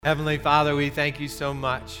Heavenly Father, we thank you so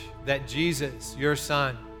much that Jesus, your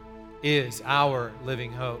Son, is our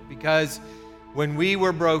living hope. Because when we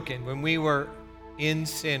were broken, when we were in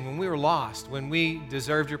sin, when we were lost, when we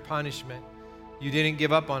deserved your punishment, you didn't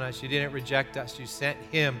give up on us. You didn't reject us. You sent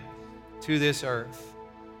him to this earth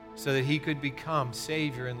so that he could become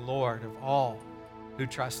Savior and Lord of all who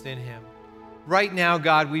trust in him. Right now,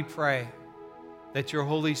 God, we pray that your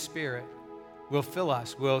Holy Spirit will fill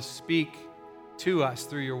us, will speak to us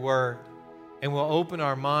through your word, and will open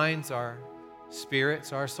our minds, our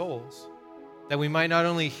spirits, our souls, that we might not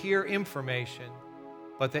only hear information,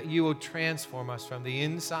 but that you will transform us from the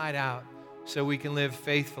inside out so we can live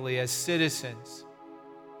faithfully as citizens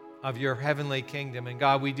of your heavenly kingdom. And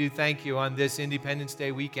God, we do thank you on this Independence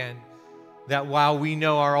Day weekend that while we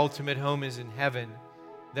know our ultimate home is in heaven,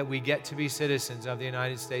 that we get to be citizens of the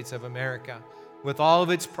United States of America. With all of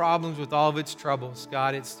its problems, with all of its troubles,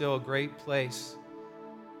 God, it's still a great place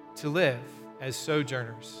to live as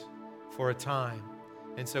sojourners for a time.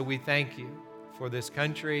 And so we thank you for this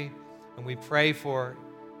country, and we pray for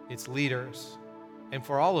its leaders and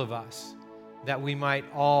for all of us, that we might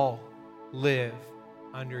all live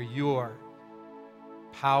under your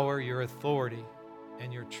power, your authority,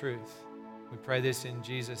 and your truth. We pray this in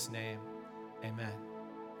Jesus' name. Amen.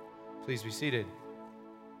 Please be seated.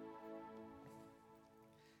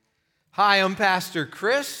 Hi, I'm Pastor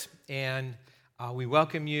Chris, and we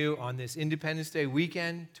welcome you on this Independence Day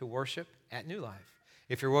weekend to worship at New Life.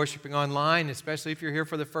 If you're worshiping online, especially if you're here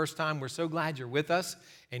for the first time, we're so glad you're with us.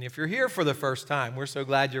 And if you're here for the first time, we're so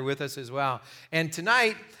glad you're with us as well. And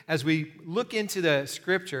tonight, as we look into the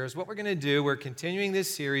scriptures, what we're going to do, we're continuing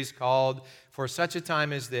this series called For Such a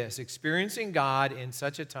Time as This, Experiencing God in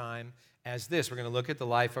Such a Time as This. We're going to look at the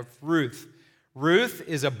life of Ruth. Ruth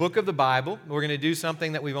is a book of the Bible. We're going to do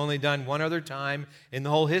something that we've only done one other time in the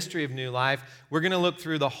whole history of New Life. We're going to look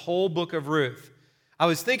through the whole book of Ruth. I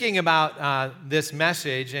was thinking about this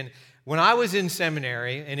message, and when I was in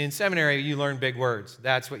seminary, and in seminary you learn big words.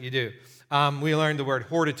 That's what you do. We learned the word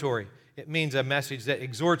hortatory. It means a message that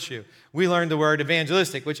exhorts you. We learned the word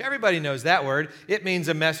evangelistic, which everybody knows that word. It means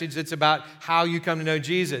a message that's about how you come to know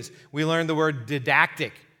Jesus. We learned the word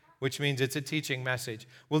didactic, which means it's a teaching message.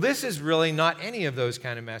 Well, this is really not any of those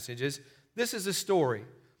kind of messages. This is a story.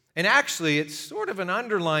 And actually, it's sort of an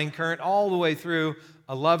underlying current all the way through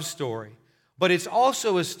a love story. But it's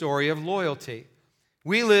also a story of loyalty.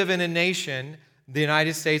 We live in a nation, the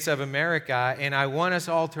United States of America, and I want us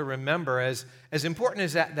all to remember, as important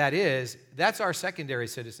as that is, that's our secondary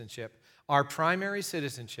citizenship. Our primary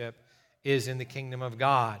citizenship is in the kingdom of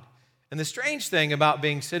God. And the strange thing about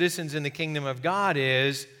being citizens in the kingdom of God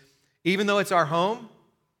is, even though it's our home,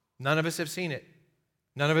 none of us have seen it.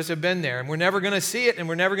 None of us have been there. And we're never going to see it, and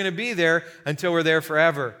we're never going to be there until we're there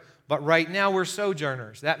forever. But right now, we're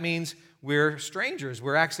sojourners. That means we're strangers.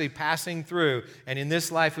 We're actually passing through. And in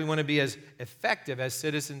this life, we want to be as effective as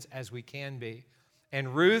citizens as we can be.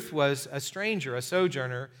 And Ruth was a stranger, a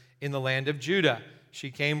sojourner in the land of Judah. She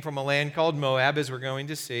came from a land called Moab, as we're going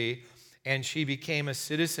to see. And she became a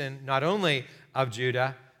citizen not only of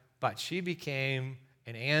Judah, but she became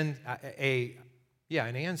an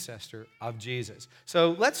ancestor of Jesus.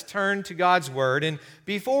 So let's turn to God's Word. And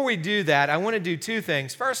before we do that, I want to do two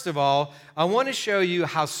things. First of all, I want to show you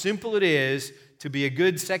how simple it is to be a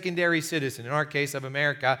good secondary citizen, in our case of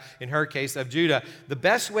America, in her case of Judah. The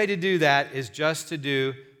best way to do that is just to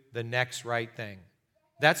do the next right thing.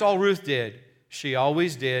 That's all Ruth did. She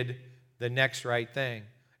always did the next right thing.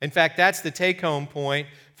 In fact, that's the take-home point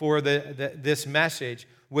for this message,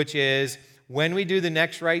 which is, when we do the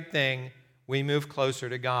next right thing, we move closer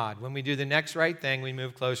to God. When we do the next right thing, we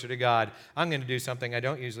move closer to God. I'm going to do something I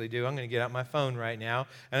don't usually do. I'm going to get out my phone right now,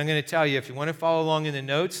 and I'm going to tell you, if you want to follow along in the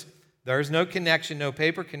notes, there's no connection, no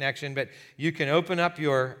paper connection, but you can open up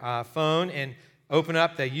your phone and open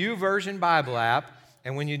up the YouVersion Bible app,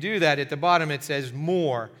 and when you do that, at the bottom it says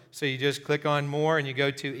More. So you just click on More, and you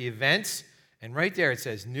go to Events, and right there it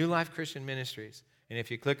says New Life Christian Ministries. And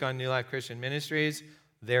if you click on New Life Christian Ministries,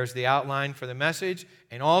 there's the outline for the message,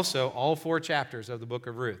 and also all 4 chapters of the book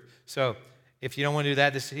of Ruth. So if you don't want to do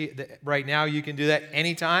that right now, you can do that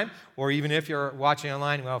anytime, or even if you're watching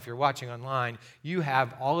online. Well, if you're watching online, you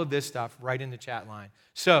have all of this stuff right in the chat line.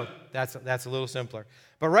 So that's a little simpler.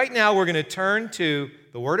 But right now, we're going to turn to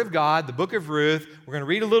the Word of God, the book of Ruth. We're going to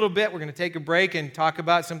read a little bit. We're going to take a break and talk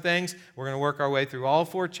about some things. We're going to work our way through all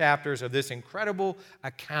 4 chapters of this incredible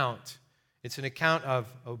account. It's an account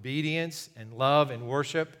of obedience and love and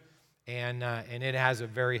worship, and it has a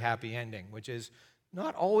very happy ending, which is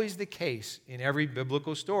Not always the case in every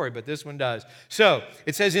biblical story, but this one does. So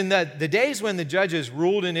it says, in the days when the judges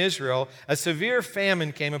ruled in Israel, a severe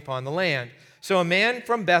famine came upon the land. So a man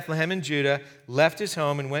from Bethlehem in Judah left his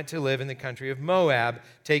home and went to live in the country of Moab,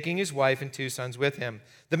 taking his wife and 2 sons with him.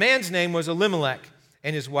 The man's name was Elimelech,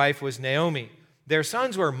 and his wife was Naomi. Their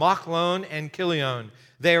sons were Machlon and Chilion.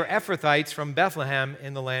 They are Ephrathites from Bethlehem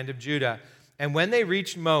in the land of Judah. And when they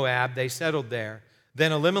reached Moab, they settled there.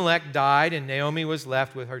 Then Elimelech died, and Naomi was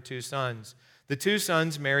left with her 2 sons. The 2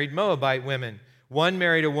 sons married Moabite women. One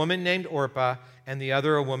married a woman named Orpah, and the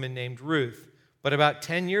other a woman named Ruth. But about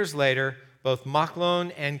 10 years later, both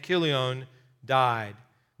Machlon and Chilion died.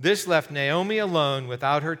 This left Naomi alone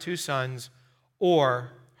without her 2 sons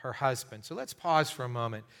or her husband. So let's pause for a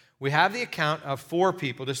moment. We have the account of 4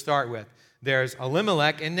 people to start with. There's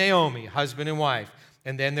Elimelech and Naomi, husband and wife.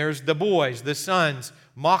 And then there's the boys, the sons,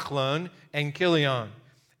 Machlon and Chilion.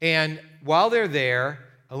 And while they're there,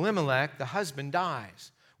 Elimelech, the husband,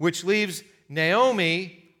 dies, which leaves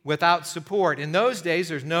Naomi without support. In those days,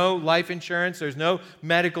 there's no life insurance, there's no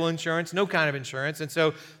medical insurance, no kind of insurance. And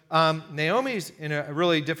so Naomi's in a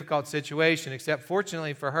really difficult situation, except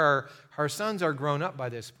fortunately for her, her sons are grown up by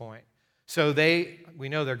this point. So we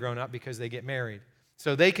know they're grown up because they get married.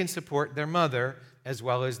 So they can support their mother as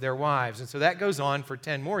well as their wives. And so that goes on for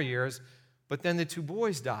 10 more years, but then the 2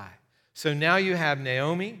 boys die. So now you have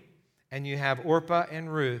Naomi and you have Orpah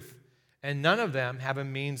and Ruth, and none of them have a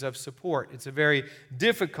means of support. It's a very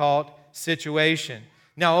difficult situation.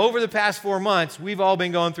 Now, over the past 4 months, we've all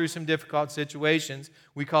been going through some difficult situations.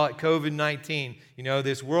 We call it COVID-19,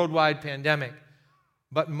 this worldwide pandemic.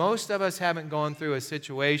 But most of us haven't gone through a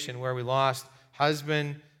situation where we lost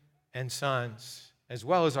husband and sons, as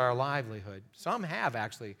well as our livelihood. Some have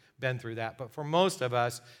actually been through that, but for most of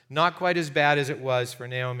us, not quite as bad as it was for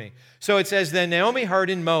Naomi. So it says, then Naomi heard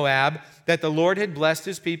in Moab that the Lord had blessed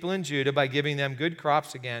his people in Judah by giving them good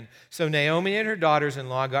crops again. So Naomi and her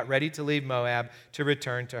daughters-in-law got ready to leave Moab to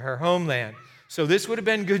return to her homeland. So this would have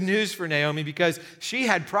been good news for Naomi because she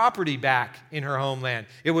had property back in her homeland.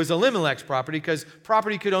 It was Elimelech's property because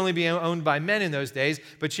property could only be owned by men in those days,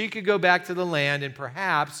 but she could go back to the land and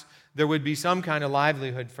perhaps there would be some kind of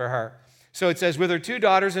livelihood for her. So it says, with her 2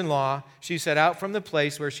 daughters-in-law, she set out from the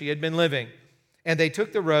place where she had been living, and they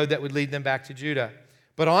took the road that would lead them back to Judah.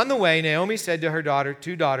 But on the way, Naomi said to her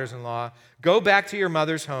 2 daughters-in-law, go back to your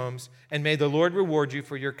mother's homes, and may the Lord reward you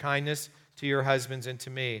for your kindness to your husbands and to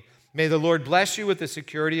me. May the Lord bless you with the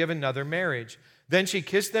security of another marriage. Then she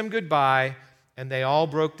kissed them goodbye, and they all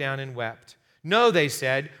broke down and wept. No, they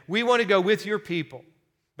said, we want to go with your people.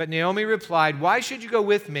 But Naomi replied, why should you go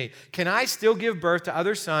with me? Can I still give birth to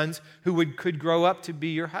other sons who could grow up to be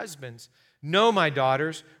your husbands? No, my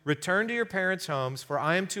daughters, return to your parents' homes, for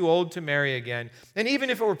I am too old to marry again. And even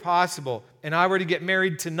if it were possible, and I were to get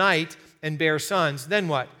married tonight and bear sons, then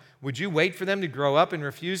what? Would you wait for them to grow up and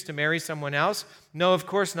refuse to marry someone else? No, of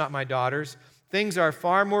course not, my daughters. Things are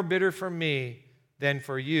far more bitter for me than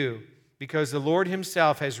for you, because the Lord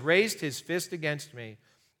himself has raised his fist against me.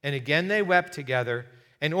 And again they wept together.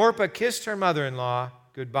 And Orpah kissed her mother-in-law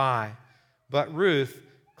goodbye, but Ruth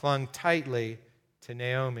clung tightly to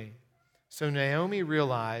Naomi. So Naomi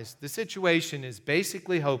realized the situation is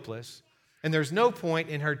basically hopeless, and there's no point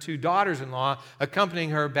in her 2 daughters-in-law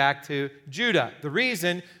accompanying her back to Judah. The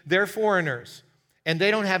reason, they're foreigners, and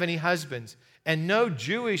they don't have any husbands. And no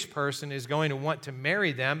Jewish person is going to want to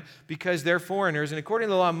marry them because they're foreigners. And according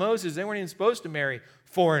to the law of Moses, they weren't even supposed to marry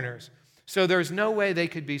foreigners. So there's no way they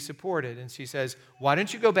could be supported. And she says, why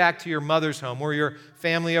don't you go back to your mother's home or your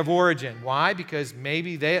family of origin? Why? Because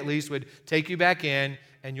maybe they at least would take you back in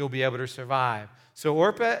and you'll be able to survive. So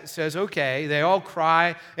Orpah says, okay. They all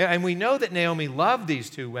cry. And we know that Naomi loved these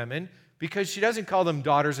 2 women because she doesn't call them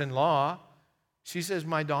daughters-in-law. She says,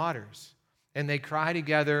 my daughters. And they cry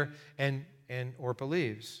together and Orpah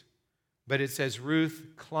leaves. But it says Ruth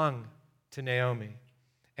clung to Naomi.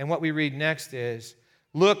 And what we read next is,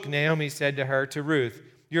 look, Naomi said to Ruth,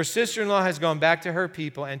 your sister-in-law has gone back to her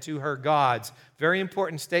people and to her gods. Very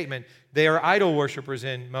important statement. They are idol worshipers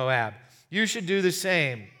in Moab. You should do the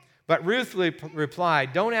same. But Ruth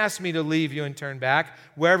replied, don't ask me to leave you and turn back.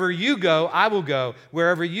 Wherever you go, I will go.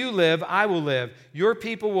 Wherever you live, I will live. Your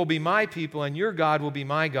people will be my people, and your God will be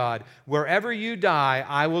my God. Wherever you die,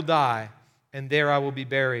 I will die, and there I will be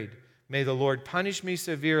buried. May the Lord punish me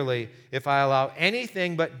severely if I allow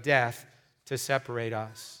anything but death to separate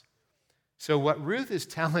us. So what Ruth is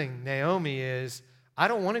telling Naomi is, I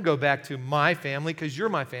don't want to go back to my family because you're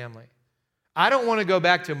my family. I don't want to go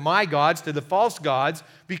back to my gods, to the false gods,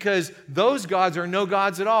 because those gods are no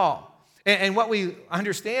gods at all. And what we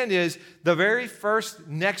understand is the very first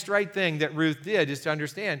next right thing that Ruth did is to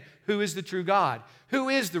understand who is the true God. Who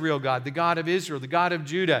is the real God? The God of Israel, the God of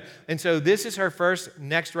Judah. And so this is her first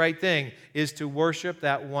next right thing, is to worship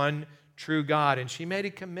that one true God. And she made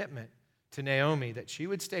a commitment to Naomi that she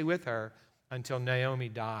would stay with her until Naomi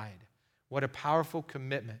died. What a powerful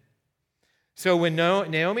commitment. So when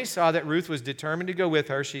Naomi saw that Ruth was determined to go with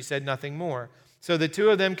her, she said nothing more. So the two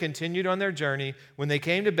of them continued on their journey. When they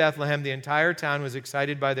came to Bethlehem, the entire town was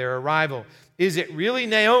excited by their arrival. Is it really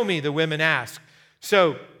Naomi? The women asked.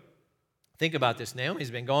 So think about this. Naomi's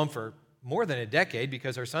been gone for more than a decade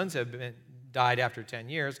because her sons have died after 10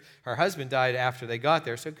 years. Her husband died after they got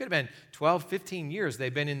there. So it could have been 12, 15 years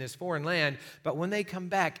they've been in this foreign land. But when they come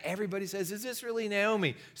back, everybody says, is this really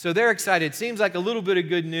Naomi? So they're excited. Seems like a little bit of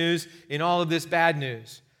good news in all of this bad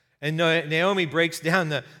news. And Naomi breaks down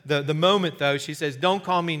the moment, though. She says, don't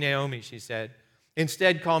call me Naomi, she said.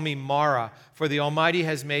 Instead, call me Mara, for the Almighty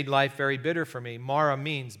has made life very bitter for me. Mara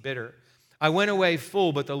means bitter. I went away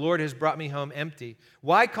full, but the Lord has brought me home empty.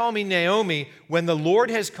 Why call me Naomi when the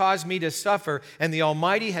Lord has caused me to suffer and the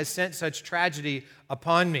Almighty has sent such tragedy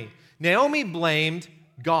upon me? Naomi blamed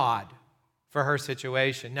God for her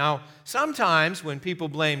situation. Now, sometimes when people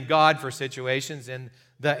blame God for situations in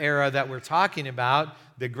the era that we're talking about,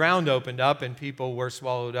 the ground opened up and people were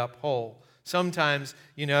swallowed up whole. Sometimes,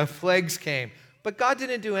 plagues came. But God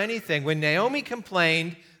didn't do anything. When Naomi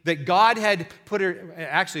complained that God had put her,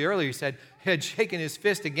 actually earlier he said, had shaken his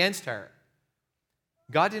fist against her,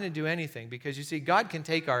 God didn't do anything because you see, God can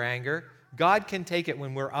take our anger. God can take it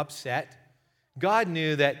when we're upset. God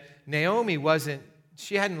knew that Naomi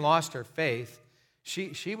she hadn't lost her faith.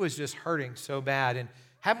 She was just hurting so bad. And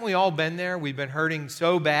haven't we all been there? We've been hurting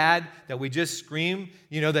so bad that we just scream,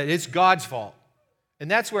 that it's God's fault. And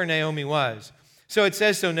that's where Naomi was. So it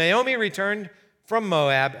says, so Naomi returned from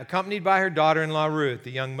Moab, accompanied by her daughter-in-law Ruth,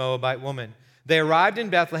 the young Moabite woman. They arrived in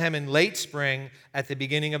Bethlehem in late spring at the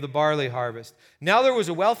beginning of the barley harvest. Now there was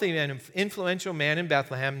a wealthy and influential man in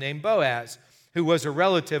Bethlehem named Boaz, who was a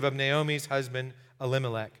relative of Naomi's husband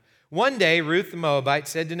Elimelech. One day, Ruth the Moabite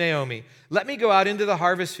said to Naomi, let me go out into the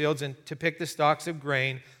harvest fields and to pick the stalks of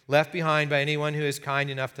grain left behind by anyone who is kind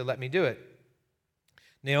enough to let me do it.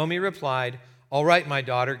 Naomi replied, all right, my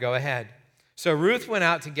daughter, go ahead. So Ruth went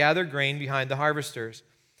out to gather grain behind the harvesters.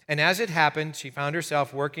 And as it happened, she found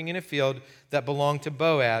herself working in a field that belonged to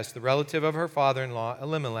Boaz, the relative of her father-in-law,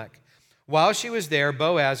 Elimelech. While she was there,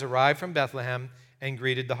 Boaz arrived from Bethlehem and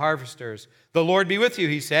greeted the harvesters. The Lord be with you,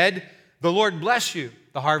 he said. The Lord bless you,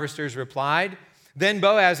 the harvesters replied. Then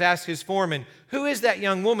Boaz asked his foreman, who is that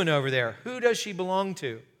young woman over there? Who does she belong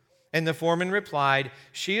to? And the foreman replied,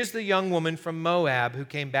 she is the young woman from Moab who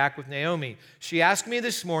came back with Naomi. She asked me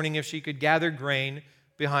this morning if she could gather grain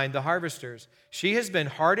behind the harvesters. She has been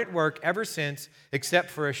hard at work ever since, except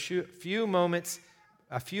for a few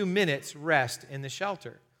minutes rest in the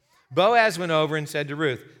shelter. Boaz went over and said to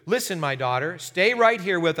Ruth, listen, my daughter, stay right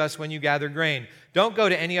here with us when you gather grain. Don't go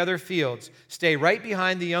to any other fields. Stay right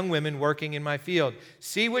behind the young women working in my field.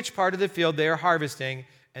 See which part of the field they are harvesting,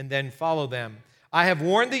 and then follow them. I have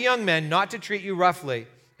warned the young men not to treat you roughly,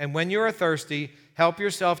 and when you are thirsty, help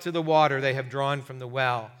yourself to the water they have drawn from the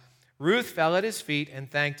well. Ruth fell at his feet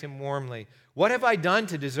and thanked him warmly. What have I done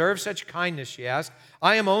to deserve such kindness, she asked.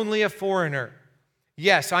 I am only a foreigner.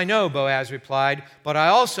 Yes, I know, Boaz replied, but I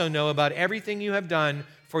also know about everything you have done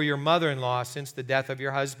for your mother-in-law since the death of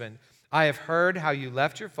your husband. I have heard how you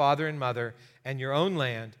left your father and mother and your own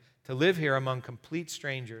land to live here among complete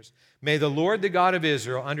strangers. May the Lord, the God of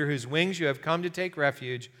Israel, under whose wings you have come to take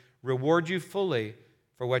refuge, reward you fully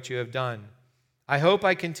for what you have done. I hope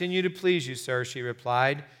I continue to please you, sir, she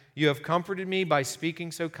replied. You have comforted me by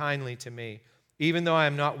speaking so kindly to me, even though I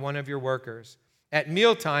am not one of your workers. At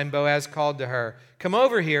mealtime, Boaz called to her, come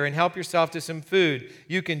over here and help yourself to some food.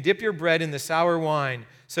 You can dip your bread in the sour wine.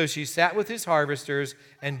 So she sat with his harvesters,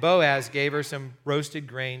 and Boaz gave her some roasted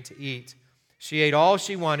grain to eat. She ate all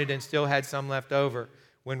she wanted and still had some left over.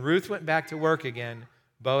 When Ruth went back to work again,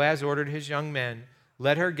 Boaz ordered his young men,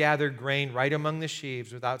 let her gather grain right among the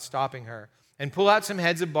sheaves without stopping her, and pull out some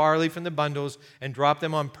heads of barley from the bundles and drop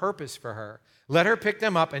them on purpose for her. Let her pick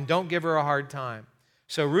them up and don't give her a hard time.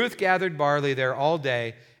 So Ruth gathered barley there all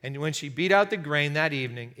day, and when she beat out the grain that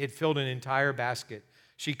evening, it filled an entire basket.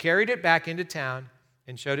 She carried it back into town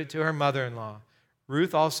and showed it to her mother-in-law.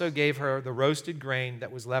 Ruth also gave her the roasted grain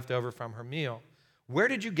that was left over from her meal. Where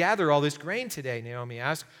did you gather all this grain today? Naomi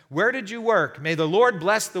asked. Where did you work? May the Lord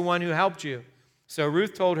bless the one who helped you. So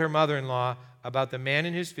Ruth told her mother-in-law about the man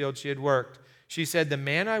in whose field she had worked. She said, the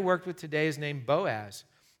man I worked with today is named Boaz.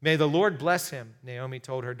 May the Lord bless him, Naomi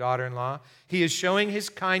told her daughter-in-law. He is showing his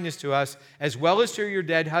kindness to us as well as to your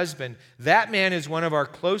dead husband. That man is one of our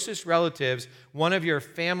closest relatives, one of your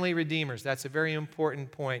family redeemers. That's a very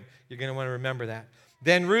important point. You're going to want to remember that.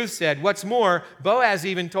 Then Ruth said, what's more, Boaz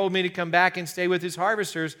even told me to come back and stay with his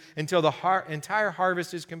harvesters until the entire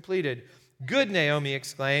harvest is completed. Good, Naomi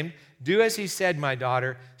exclaimed. Do as he said, my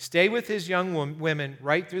daughter. Stay with his young women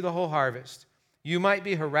right through the whole harvest. You might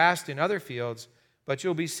be harassed in other fields, but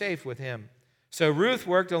you'll be safe with him. So Ruth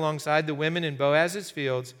worked alongside the women in Boaz's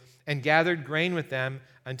fields and gathered grain with them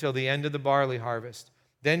until the end of the barley harvest.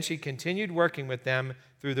 Then she continued working with them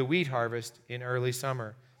through the wheat harvest in early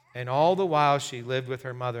summer. And all the while she lived with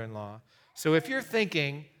her mother-in-law. So if you're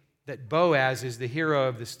thinking that Boaz is the hero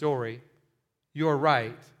of the story, you're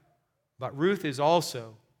right. But Ruth is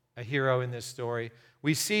also a hero in this story.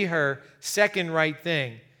 We see her second right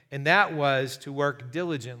thing, and that was to work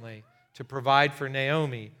diligently to provide for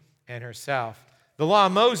Naomi and herself. The law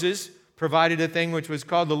of Moses provided a thing which was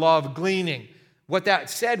called the law of gleaning. What that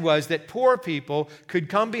said was that poor people could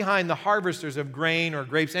come behind the harvesters of grain or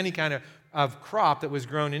grapes, any kind of crop that was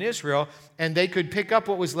grown in Israel, and they could pick up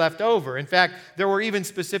what was left over. In fact, there were even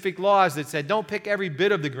specific laws that said, don't pick every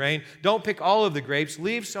bit of the grain, don't pick all of the grapes,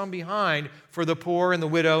 leave some behind for the poor and the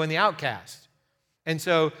widow and the outcast. And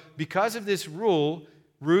so, because of this rule,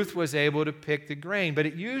 Ruth was able to pick the grain, but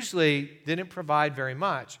it usually didn't provide very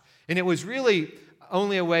much. And it was really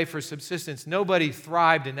only a way for subsistence. Nobody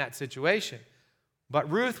thrived in that situation. But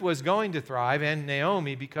Ruth was going to thrive, and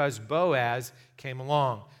Naomi, because Boaz came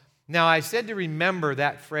along. Now, I said to remember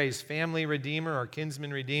that phrase, family redeemer or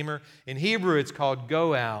kinsman redeemer. In Hebrew, it's called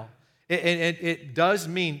goel. It does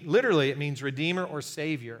mean, literally, it means redeemer or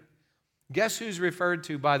savior. Guess who's referred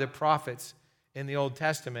to by the prophets in the Old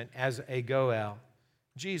Testament as a goel?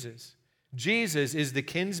 Jesus. Jesus is the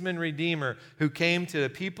kinsman redeemer who came to the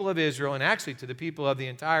people of Israel and actually to the people of the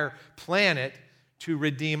entire planet to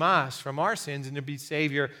redeem us from our sins and to be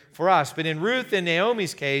Savior for us. But in Ruth and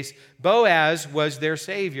Naomi's case, Boaz was their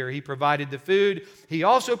Savior. He provided the food. He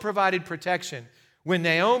also provided protection. When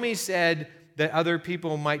Naomi said that other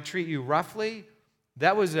people might treat you roughly,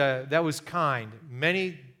 that was kind.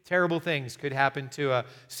 Many terrible things could happen to a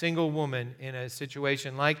single woman in a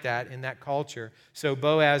situation like that in that culture. So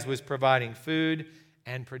Boaz was providing food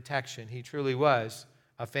and protection. He truly was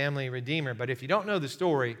a family redeemer. But if you don't know the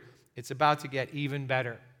story, it's about to get even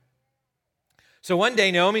better. So one day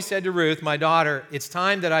Naomi said to Ruth, my daughter, it's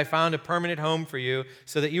time that I found a permanent home for you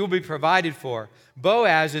so that you will be provided for.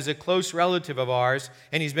 Boaz is a close relative of ours,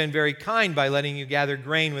 and he's been very kind by letting you gather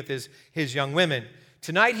grain with his young women.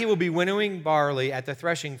 Tonight he will be winnowing barley at the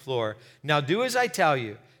threshing floor. Now do as I tell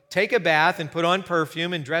you. Take a bath and put on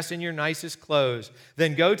perfume and dress in your nicest clothes.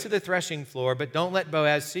 Then go to the threshing floor, but don't let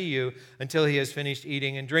Boaz see you until he has finished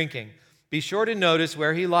eating and drinking. Be sure to notice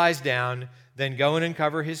where he lies down, then go and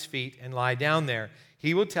uncover his feet and lie down there.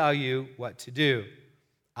 He will tell you what to do.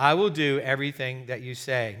 I will do everything that you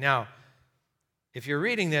say. Now, if you're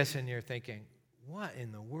reading this and you're thinking, what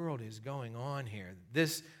in the world is going on here?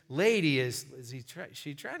 This lady, is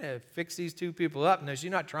she trying to fix these two people up? No,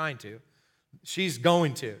 she's not trying to. She's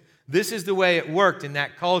going to. This is the way it worked in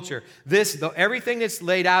that culture. Everything that's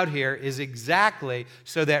laid out here is exactly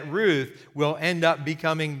so that Ruth will end up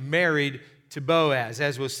becoming married to Boaz,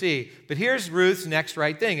 as we'll see. But here's Ruth's next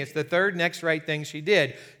right thing. It's the third next right thing she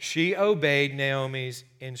did. She obeyed Naomi's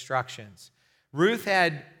instructions. Ruth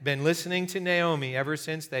had been listening to Naomi ever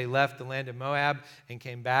since they left the land of Moab and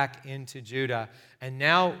came back into Judah. And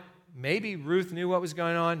now maybe Ruth knew what was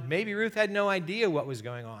going on. Maybe Ruth had no idea what was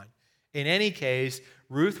going on. In any case,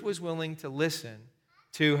 Ruth was willing to listen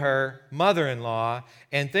to her mother-in-law,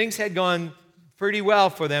 and things had gone pretty well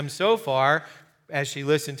for them so far. As she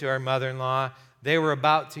listened to her mother-in-law, they were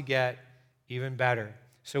about to get even better.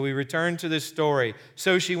 So we return to this story.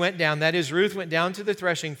 So she went down, that is, Ruth went down to the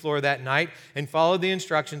threshing floor that night and followed the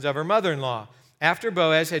instructions of her mother-in-law. After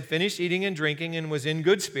Boaz had finished eating and drinking and was in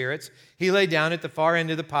good spirits, he lay down at the far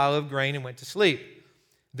end of the pile of grain and went to sleep.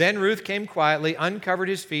 Then Ruth came quietly, uncovered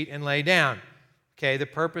his feet, and lay down. Okay, the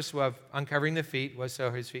purpose of uncovering the feet was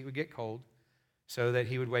so his feet would get cold, so that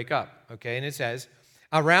he would wake up. Okay, and it says,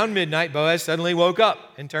 around midnight, Boaz suddenly woke up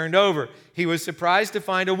and turned over. He was surprised to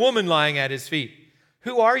find a woman lying at his feet.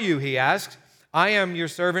 Who are you? He asked. I am your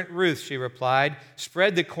servant Ruth, she replied.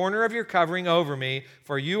 Spread the corner of your covering over me,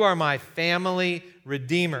 for you are my family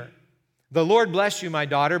redeemer. The Lord bless you, my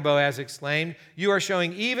daughter, Boaz exclaimed. You are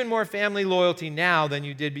showing even more family loyalty now than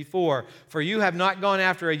you did before, for you have not gone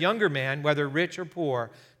after a younger man, whether rich or poor.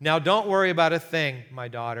 Now don't worry about a thing, my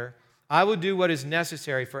daughter. I will do what is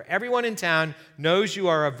necessary, for everyone in town knows you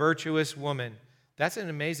are a virtuous woman. That's an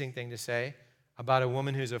amazing thing to say about a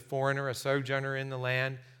woman who's a foreigner, a sojourner in the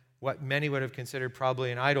land, what many would have considered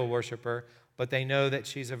probably an idol worshiper, but they know that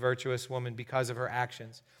she's a virtuous woman because of her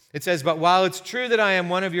actions. It says, "But while it's true that I am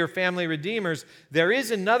one of your family redeemers, there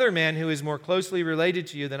is another man who is more closely related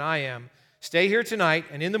to you than I am. Stay here tonight,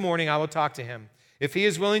 and in the morning I will talk to him. If he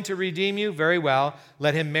is willing to redeem you, very well,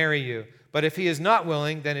 let him marry you. But if he is not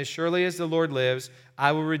willing, then as surely as the Lord lives,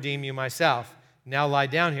 I will redeem you myself. Now lie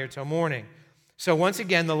down here till morning." So once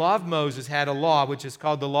again, the law of Moses had a law which is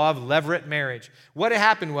called the law of levirate marriage. What had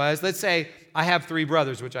happened was, let's say I have 3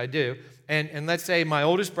 brothers, which I do, and let's say my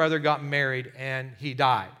oldest brother got married and he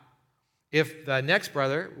died. If the next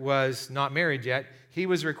brother was not married yet, he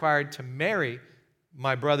was required to marry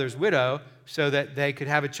my brother's widow so that they could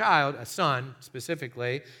have a child, a son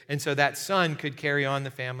specifically, and so that son could carry on the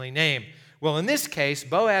family name. Well, in this case,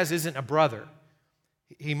 Boaz isn't a brother.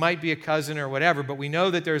 He might be a cousin or whatever, but we know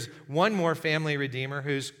that there's one more family redeemer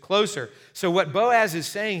who's closer. So what Boaz is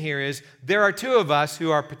saying here is, there are 2 of us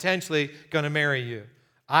who are potentially going to marry you.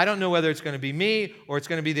 I don't know whether it's going to be me or it's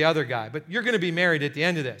going to be the other guy, but you're going to be married at the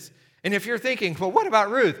end of this. And if you're thinking, well, what about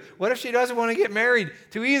Ruth? What if she doesn't want to get married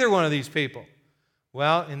to either one of these people?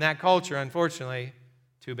 Well, in that culture, unfortunately,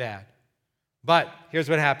 too bad. But here's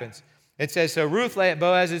what happens. It says, "So Ruth lay at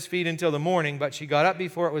Boaz's feet until the morning, but she got up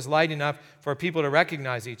before it was light enough for people to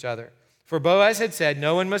recognize each other. For Boaz had said,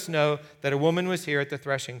 'No one must know that a woman was here at the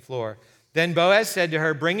threshing floor.' Then Boaz said to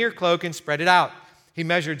her, 'Bring your cloak and spread it out.' He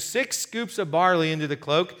measured 6 scoops of barley into the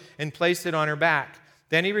cloak and placed it on her back.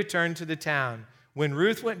 Then he returned to the town. When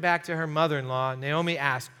Ruth went back to her mother-in-law, Naomi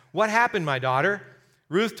asked, 'What happened, my daughter?'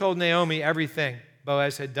 Ruth told Naomi everything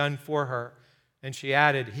Boaz had done for her. And she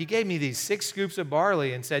added, 'He gave me these 6 scoops of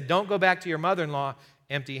barley and said, "Don't go back to your mother-in-law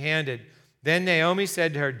empty-handed." Then Naomi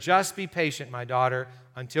said to her, "Just be patient, my daughter,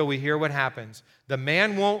 until we hear what happens. The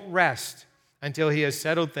man won't rest until he has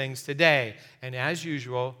settled things today." And as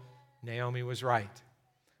usual, Naomi was right.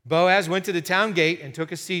 Boaz went to the town gate and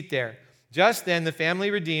took a seat there. Just then the family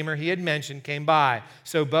redeemer he had mentioned came by.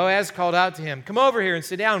 So Boaz called out to him, "Come over here and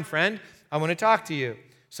sit down, friend. I want to talk to you."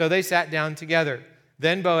 So they sat down together.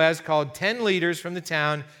 Then Boaz called 10 leaders from the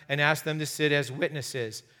town and asked them to sit as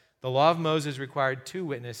witnesses. The law of Moses required 2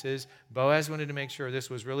 witnesses. Boaz wanted to make sure this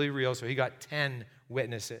was really real, so he got 10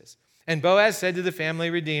 witnesses. And Boaz said to the family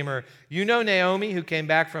redeemer, "You know Naomi, who came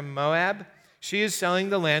back from Moab? She is selling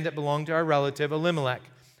the land that belonged to our relative Elimelech.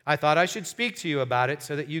 I thought I should speak to you about it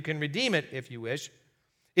so that you can redeem it if you wish.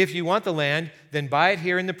 If you want the land, then buy it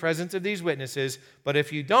here in the presence of these witnesses. But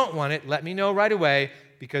if you don't want it, let me know right away,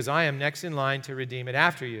 because I am next in line to redeem it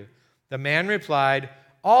after you." The man replied,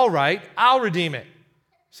 "All right, I'll redeem it."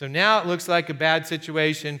 So now it looks like a bad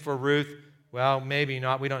situation for Ruth. Well, maybe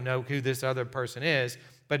not. We don't know who this other person is,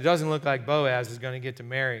 but it doesn't look like Boaz is going to get to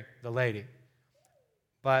marry the lady.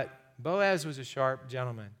 But Boaz was a sharp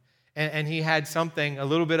gentleman, and he had something a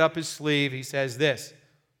little bit up his sleeve. He says this.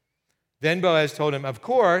 Then Boaz told him, "Of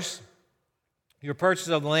course, your purchase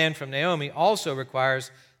of the land from Naomi also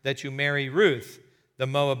requires that you marry Ruth, the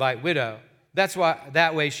Moabite widow.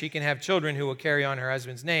 That way she can have children who will carry on her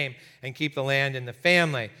husband's name and keep the land in the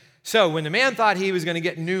family." So when the man thought he was going to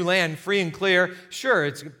get new land free and clear, sure,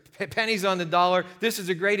 it's pennies on the dollar. This is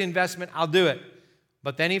a great investment. I'll do it.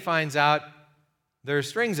 But then he finds out there are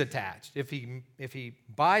strings attached. If he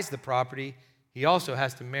buys the property, he also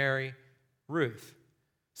has to marry Ruth.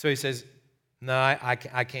 So he says, "No, I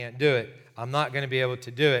can't do it. I'm not going to be able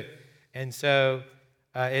to do it." And so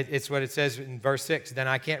it's what it says in verse 6. "Then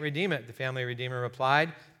I can't redeem it," the family redeemer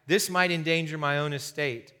replied. "This might endanger my own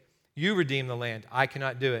estate. You redeem the land. I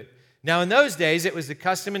cannot do it." Now in those days, it was the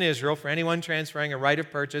custom in Israel for anyone transferring a right of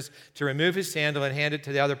purchase to remove his sandal and hand it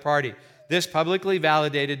to the other party. This publicly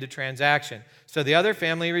validated the transaction. So the other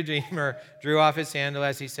family redeemer drew off his sandal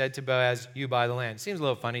as he said to Boaz, "You buy the land." Seems a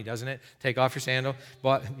little funny, doesn't it? Take off your sandal.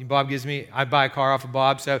 I buy a car off of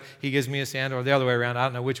Bob, so he gives me a sandal, or the other way around. I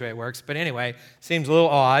don't know which way it works. But anyway, seems a little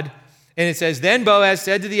odd. And it says, "Then Boaz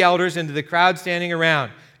said to the elders and to the crowd standing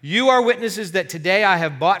around, 'You are witnesses that today I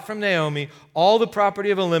have bought from Naomi all the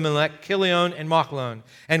property of Elimelech, Chilion, and Machlon.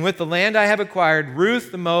 And with the land I have acquired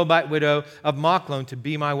Ruth, the Moabite widow of Machlon, to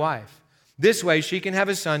be my wife. This way she can have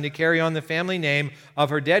a son to carry on the family name of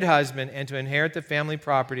her dead husband and to inherit the family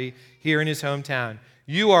property here in his hometown.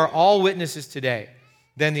 You are all witnesses today.'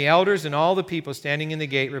 Then the elders and all the people standing in the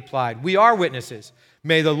gate replied, 'We are witnesses.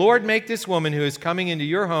 May the Lord make this woman who is coming into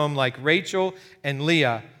your home like Rachel and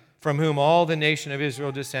Leah, from whom all the nation of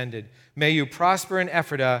Israel descended. May you prosper in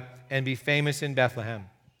Ephrathah and be famous in Bethlehem.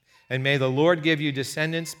 And may the Lord give you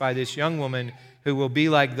descendants by this young woman who will be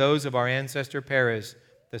like those of our ancestor Perez,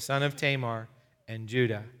 the son of Tamar, and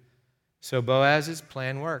Judah.'" So Boaz's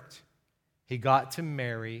plan worked. He got to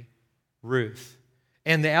marry Ruth.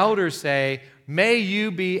 And the elders say, may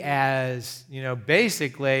you be as,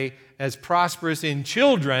 basically as prosperous in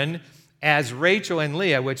children as Rachel and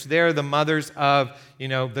Leah, which they're the mothers of,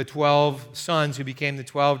 the 12 sons who became the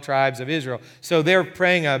 12 tribes of Israel. So they're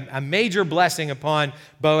praying a major blessing upon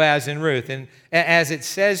Boaz and Ruth. And as it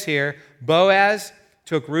says here, Boaz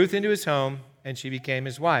took Ruth into his home, and she became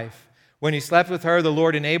his wife. When he slept with her, the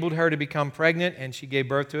Lord enabled her to become pregnant, and she gave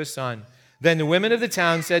birth to a son. Then the women of the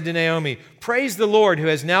town said to Naomi, praise the Lord who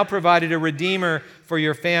has now provided a redeemer for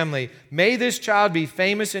your family. May this child be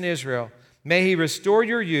famous in Israel. May he restore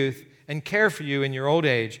your youth and care for you in your old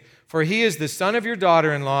age. For he is the son of your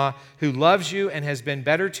daughter-in-law who loves you and has been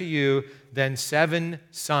better to you than 7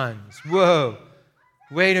 sons. Whoa,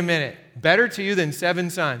 wait a minute. Better to you than 7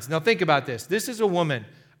 sons. Now think about this. This is a woman,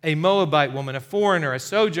 a Moabite woman, a foreigner, a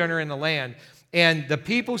sojourner in the land. And the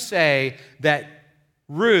people say that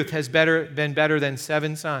Ruth has been better than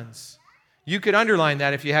 7 sons. You could underline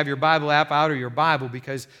that if you have your Bible app out or your Bible,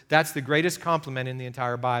 because that's the greatest compliment in the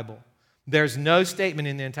entire Bible. There's no statement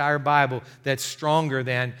in the entire Bible that's stronger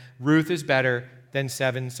than Ruth is better than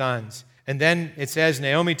 7 sons. And then it says,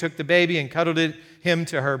 Naomi took the baby and cuddled him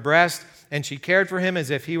to her breast, and she cared for him as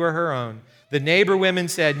if he were her own. The neighbor women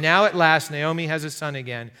said, now at last Naomi has a son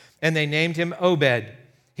again, and they named him Obed.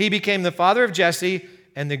 He became the father of Jesse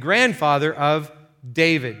and the grandfather of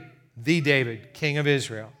David, the David, king of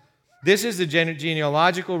Israel. This is the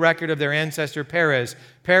genealogical record of their ancestor Perez.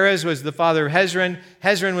 Perez was the father of Hezron.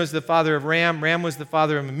 Hezron was the father of Ram. Ram was the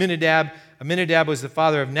father of Amminadab. Amminadab was the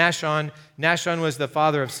father of Nahshon. Nahshon was the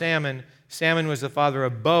father of Salmon. Salmon was the father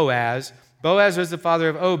of Boaz. Boaz was the father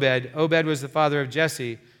of Obed. Obed was the father of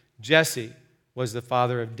Jesse. Jesse was the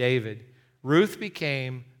father of David. Ruth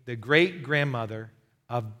became the great-grandmother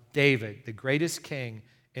of David, the greatest king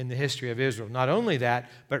in the history of Israel. Not only that,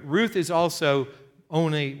 but Ruth is also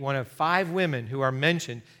only one of 5 women who are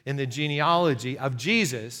mentioned in the genealogy of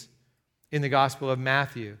Jesus in the Gospel of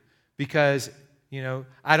Matthew. Because,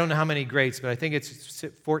 I don't know how many greats, but I think it's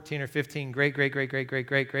 14 or 15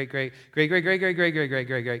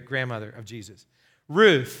 great-great-great-great-great-great-great-great-great-great-great-great-great-grandmother of Jesus.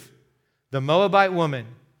 Ruth, the Moabite woman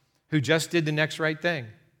who just did the next right thing,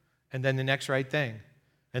 and then the next right thing,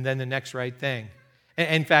 and then the next right thing.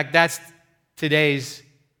 In fact, that's today's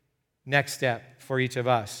next step for each of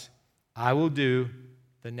us. I will do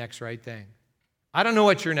the next right thing. I don't know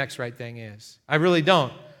what your next right thing is. I really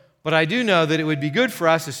don't. But I do know that it would be good for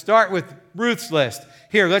us to start with Ruth's list.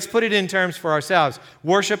 Here, let's put it in terms for ourselves.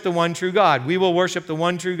 Worship the one true God. We will worship the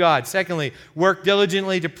one true God. Secondly, work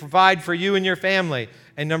diligently to provide for you and your family.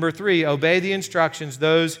 And number 3, obey the instructions,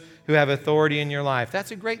 those who have authority in your life.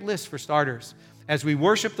 That's a great list for starters. As we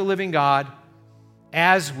worship the living God,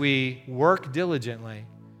 as we work diligently,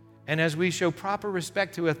 and as we show proper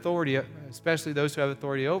respect to authority, especially those who have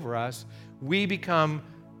authority over us, we become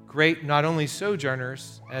great, not only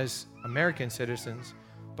sojourners as American citizens,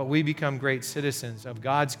 but we become great citizens of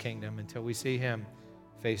God's kingdom until we see Him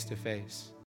face to face.